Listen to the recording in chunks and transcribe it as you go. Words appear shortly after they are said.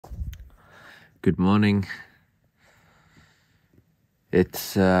Good morning.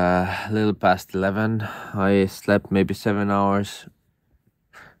 It's a little past 11. I slept maybe 7 hours.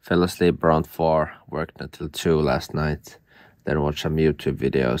 Fell asleep around 4. Worked until 2 last night. Then watched some YouTube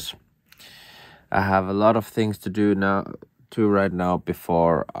videos. I have a lot of things to do right now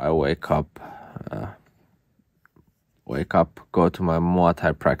before I wake up. Go to my Muay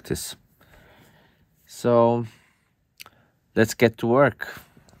Thai practice. So let's get to work.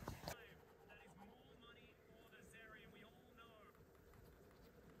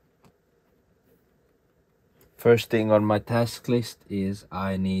 First thing on my task list is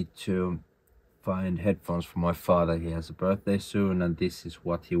I need to find headphones for my father. He has a birthday soon and this is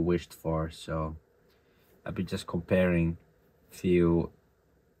what he wished for, so I'll be just comparing few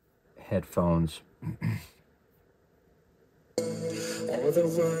headphones. All the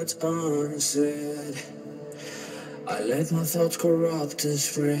words unsaid, I let my thoughts corrupt and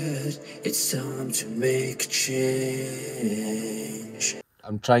spread. It's time to make a change.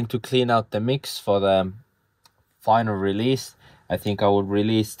 I'm trying to clean out the mix for the final release. I think I will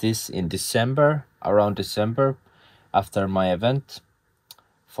release this in December, around December, after my event.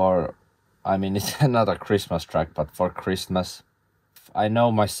 It's not a Christmas track, but for Christmas. I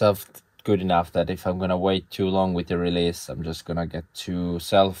know myself good enough that if I'm gonna wait too long with the release, I'm just gonna get too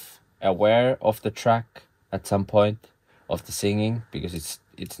self-aware of the track at some point, of the singing, because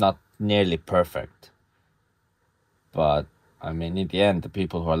it's not nearly perfect. But in the end, the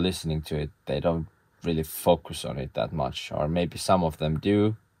people who are listening to it, they don't really focus on it that much, or maybe some of them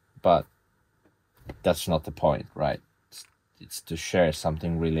do, but that's not the point, right? It's to share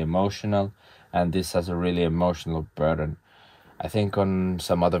something really emotional, and this has a really emotional burden. I think on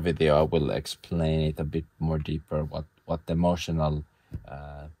some other video I will explain it a bit more deeper, what the emotional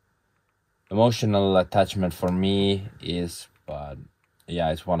attachment for me is. But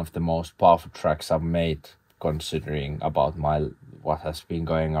yeah, it's one of the most powerful tracks I've made, considering about what has been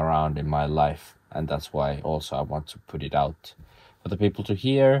going around in my life, and that's why also I want to put it out for the people to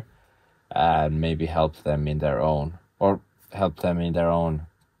hear and maybe help them in their own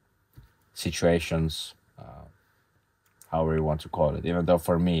situations, however you want to call it. Even though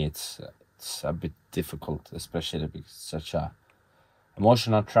for me it's a bit difficult, especially because it's such a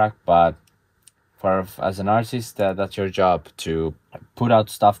emotional track. But as an artist, that's your job, to put out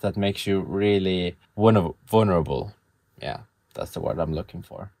stuff that makes you really vulnerable. Yeah, that's the word I'm looking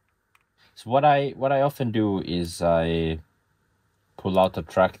for. So what I often do is I pull out a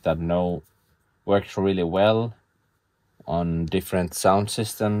track that works really well on different sound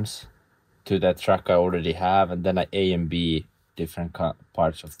systems to that track I already have, and then I A and B different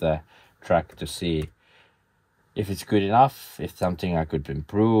parts of the track to see if it's good enough, if something I could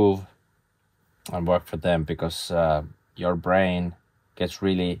improve and work for them, because your brain gets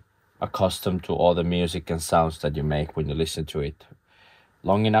really accustomed to all the music and sounds that you make when you listen to it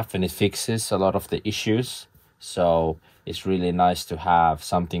long enough, and it fixes a lot of the issues. So it's really nice to have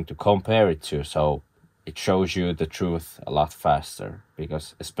something to compare it to, so it shows you the truth a lot faster,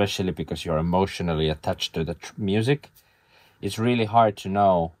 especially because you're emotionally attached to the music. It's really hard to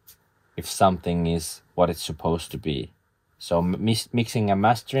know if something is what it's supposed to be. So mixing and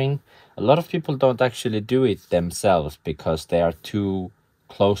mastering, a lot of people don't actually do it themselves because they are too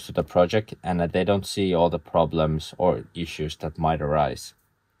close to the project and they don't see all the problems or issues that might arise.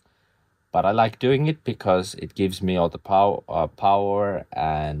 But I like doing it because it gives me all the power,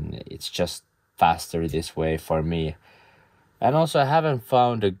 and it's just faster this way for me. And also I haven't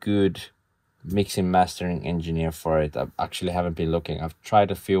found a good mixing mastering engineer for it. I actually haven't been looking. I've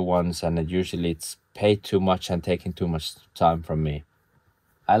tried a few ones, and usually it's paid too much and taking too much time from me.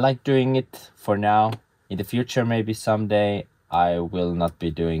 I like doing it for now. In the future, maybe someday, I will not be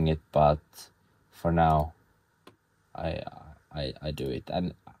doing it, but for now I do it,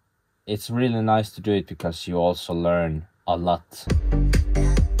 and it's really nice to do it because you also learn a lot.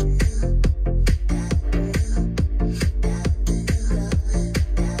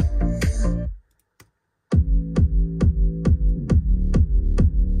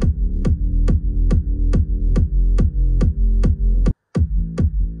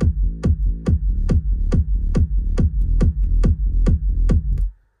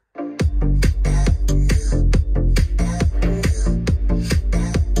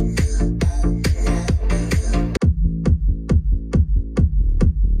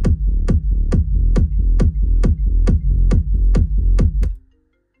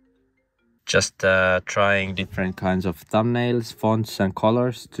 Just trying different kinds of thumbnails, fonts and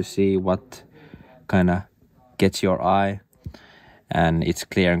colors to see what kind of gets your eye, and it's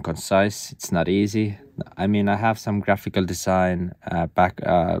clear and concise. It's not easy. I have some graphical design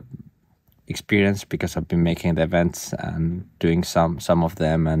experience because I've been making the events and doing some of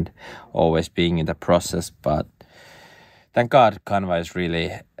them and always being in the process. But thank God Canva is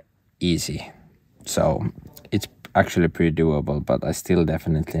really easy, so it's actually pretty doable, but I still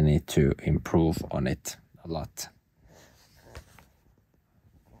definitely need to improve on it a lot.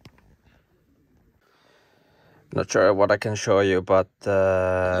 Not sure what I can show you, but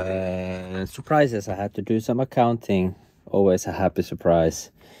surprises. I had to do some accounting. Always a happy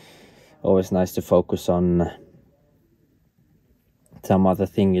surprise. Always nice to focus on some other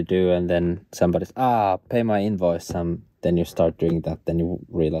thing you do, and then somebody's pay my invoice. Then you start doing that. Then you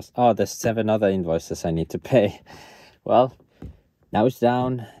realize, there's 7 other invoices I need to pay. Well, now it's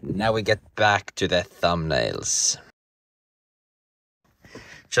down. Now we get back to the thumbnails.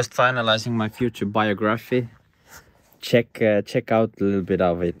 Just finalizing my future biography. Check out a little bit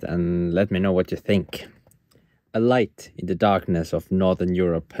of it and let me know what you think. A light in the darkness of Northern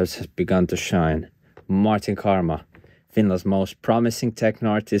Europe has begun to shine. Martin Karma, Finland's most promising techno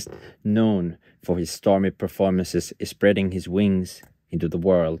artist, known for his stormy performances, is spreading his wings into the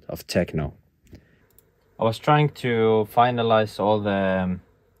world of techno. I was trying to finalize all the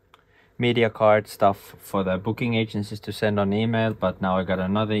media card stuff for the booking agencies to send on email, but now I got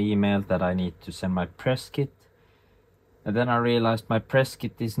another email that I need to send my press kit. And then I realized my press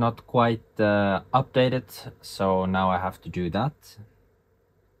kit is not quite updated, so now I have to do that.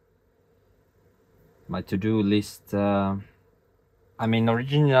 My to-do list, I mean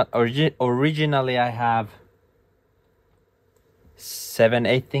originally I have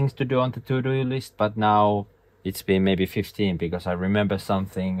 7-8 things to do on the to-do list, but now it's been maybe 15 because I remember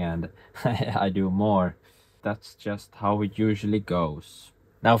something and I do more. That's just how it usually goes.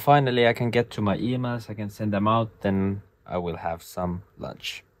 Now finally I can get to my emails, I can send them out, then I will have some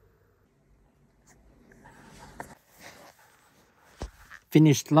lunch.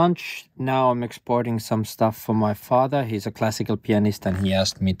 Finished lunch. Now I'm exporting some stuff for my father. He's a classical pianist and he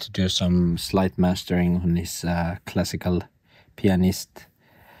asked me to do some slight mastering on his classical pianist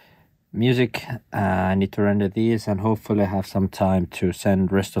music. I need to render these and hopefully have some time to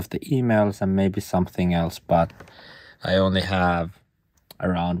send rest of the emails and maybe something else, but I only have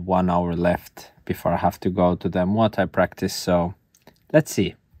around 1 hour left before I have to go to the Muay Thai practice, so let's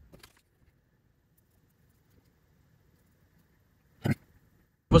see.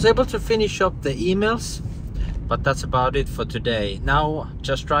 Was able to finish up the emails, but that's about it for today. Now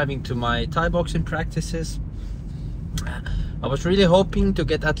just driving to my Thai boxing practices. I was really hoping to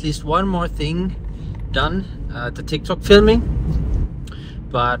get at least one more thing done, the TikTok filming,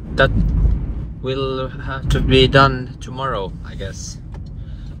 but that will have to be done tomorrow, I guess.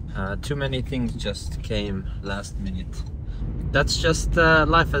 Too many things just came last minute. That's just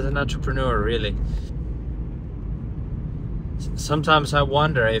life as an entrepreneur, really. Sometimes I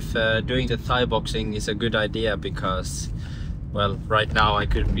wonder if doing the Thai boxing is a good idea because, well, right now I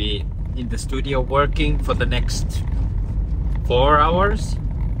could be in the studio working for the next 4 hours,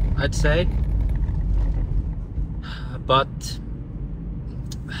 I'd say. But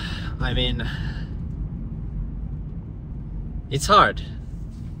I mean, it's hard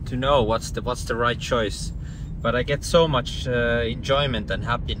to know what's the right choice, but I get so much enjoyment and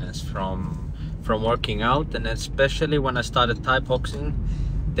happiness from working out, and especially when I started Thai boxing,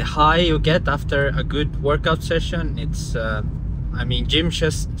 the high you get after a good workout session, it's I mean, gym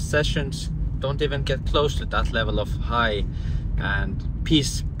sessions don't even get close to that level of high and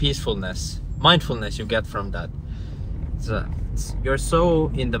peacefulness, mindfulness you get from that. You're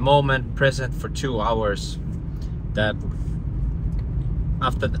so in the moment, present for 2 hours, that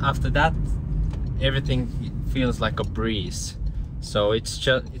after that everything feels like a breeze. So it's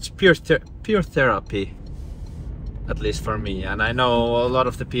pure therapy, at least for me, and I know a lot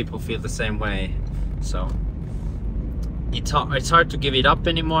of the people feel the same way. So it's hard to give it up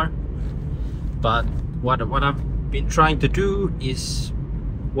anymore. But what I've been trying to do is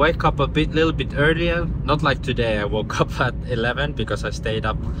wake up a little bit earlier. Not like today, I woke up at 11 because I stayed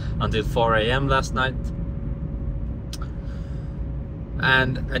up until 4 AM last night.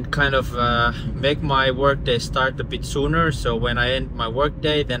 And kind of make my workday start a bit sooner, so when I end my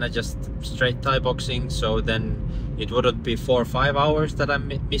workday, then I just straight Thai boxing, so then it wouldn't be 4 or 5 hours that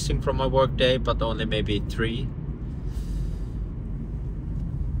I'm missing from my workday, but only maybe 3.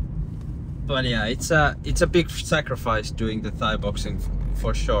 But yeah, it's a big sacrifice doing the Thai boxing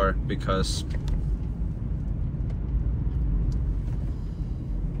for sure, because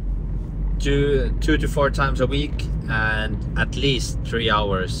two to 4 times a week and at least 3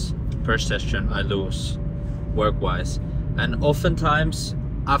 hours per session I lose work-wise, and oftentimes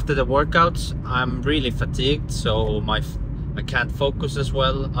after the workouts I'm really fatigued, so I can't focus as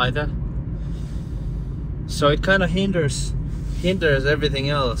well either. So it kind of hinders everything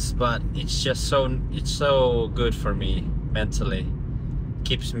else, but it's just so good for me mentally.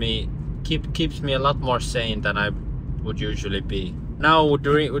 Keeps me a lot more sane than I would usually be. Now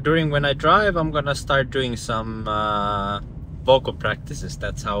during when I drive, I'm gonna start doing some vocal practices.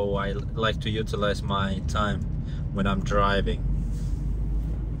 That's how I like to utilize my time when I'm driving.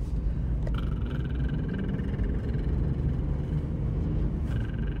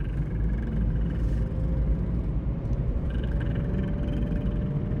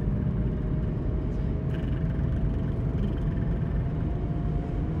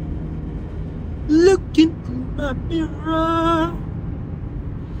 Look into my mirror,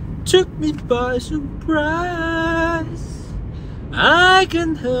 took me by surprise. I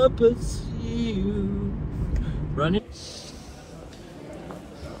can't help but see you running.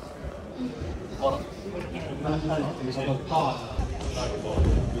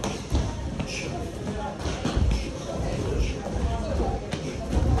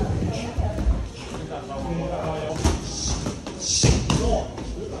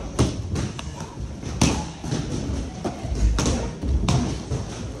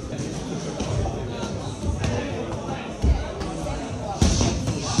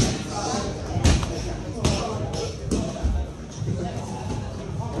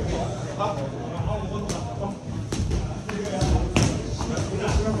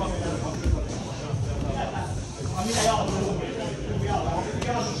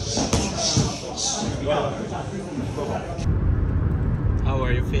 How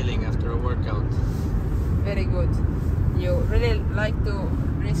are you feeling after a workout? Very good. You really like to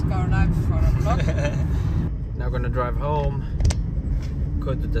risk our life for a vlog? Now gonna drive home,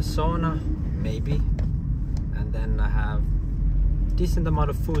 go to the sauna, maybe, and then I have decent amount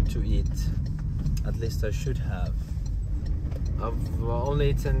of food to eat. At least I should have. I've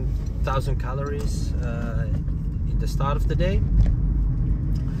only eaten 1,000 calories in the start of the day.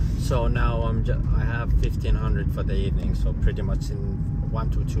 So now I have 1,500 for the evening. So pretty much in 1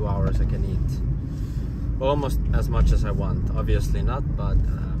 to 2 hours I can eat almost as much as I want. Obviously not, but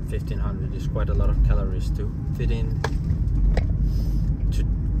 1,500 is quite a lot of calories to fit in to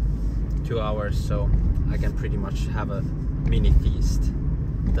 2 hours. So I can pretty much have a mini feast.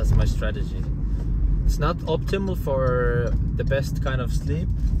 That's my strategy. It's not optimal for the best kind of sleep,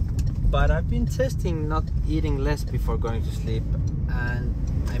 but I've been testing not eating less before going to sleep, and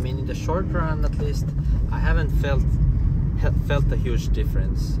I mean in the short run at least I haven't felt a huge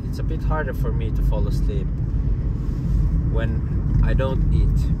difference. It's a bit harder for me to fall asleep when I don't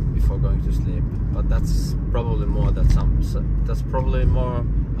eat before going to sleep, but that's probably more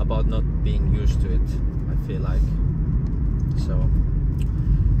about not being used to it, I feel like. So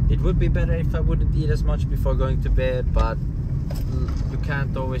it would be better if I wouldn't eat as much before going to bed, but you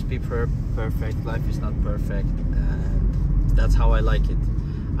can't always be perfect. Life is not perfect, and that's how I like it.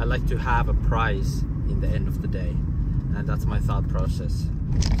 I like to have a prize in the end of the day, and that's my thought process.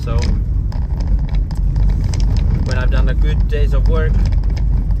 So when I've done a good days of work,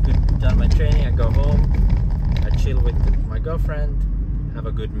 done my training, I go home, I chill with my girlfriend, have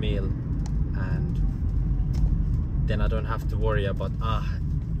a good meal, and then I don't have to worry about I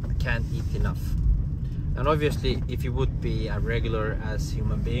can't eat enough. And obviously if you would be a regular as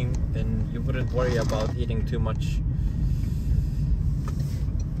human being, then you wouldn't worry about eating too much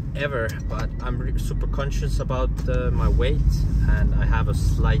ever, but I'm super conscious about my weight, and I have a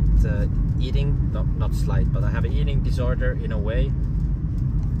slight not slight, but I have an eating disorder in a way,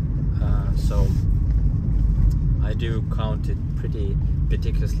 so I do count it pretty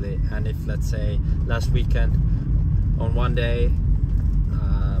meticulously. And if, let's say, last weekend on one day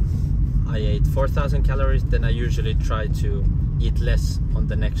I ate 4,000 calories, then I usually try to eat less on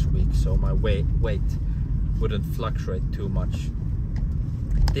the next week, so my weight wouldn't fluctuate too much.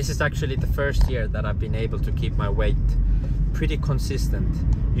 This is actually the first year that I've been able to keep my weight pretty consistent.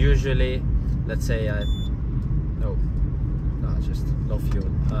 Usually, let's say just low fuel.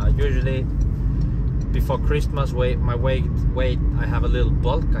 Usually before Christmas, my weight I have a little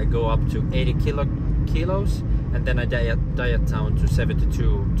bulk. I go up to 80 kilos, and then I diet down to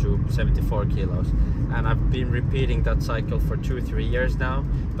 72 to 74 kilos, and I've been repeating that cycle for 2 or 3 years now.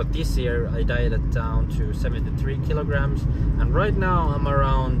 But this year I dieted down to 73 kilograms, and right now I'm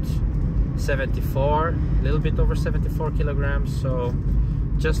around 74, a little bit over 74 kilograms, so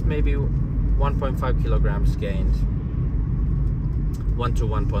just maybe 1.5 kilograms gained, 1 to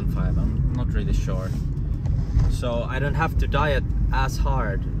 1.5, I'm not really sure. So I don't have to diet as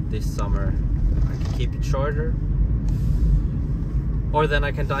hard this summer. I can keep it shorter, or then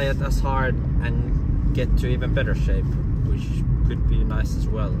I can diet as hard and get to even better shape, which could be nice as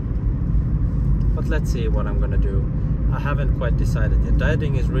well. but let's see what I'm gonna do. I haven't quite decided yet.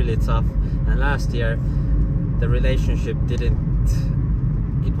 Dieting is really tough, and last year the relationship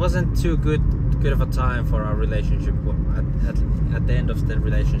it wasn't too good of a time for our relationship at the end of the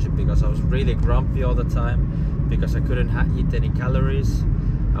relationship, because I was really grumpy all the time because I couldn't eat any calories.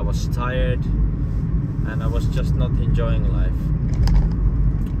 I was tired and I was just not enjoying life.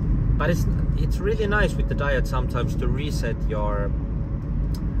 But it's really nice with the diet sometimes to reset your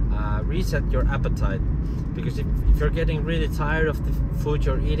appetite, because if you're getting really tired of the food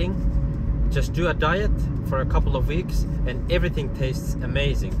you're eating, just do a diet for a couple of weeks and everything tastes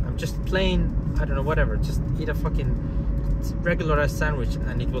amazing. I'm just plain, I don't know, whatever, just eat a fucking regularized sandwich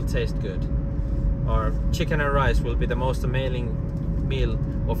and it will taste good. Or chicken and rice will be the most amazing meal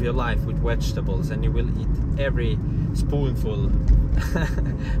of your life with vegetables, and you will eat every spoonful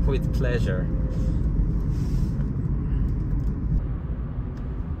with pleasure.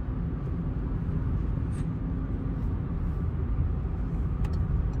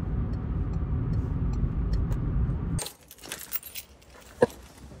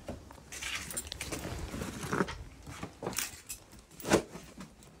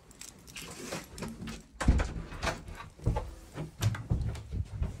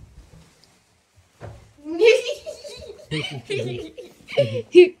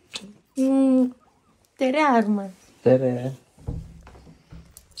 Tere armas. Tere.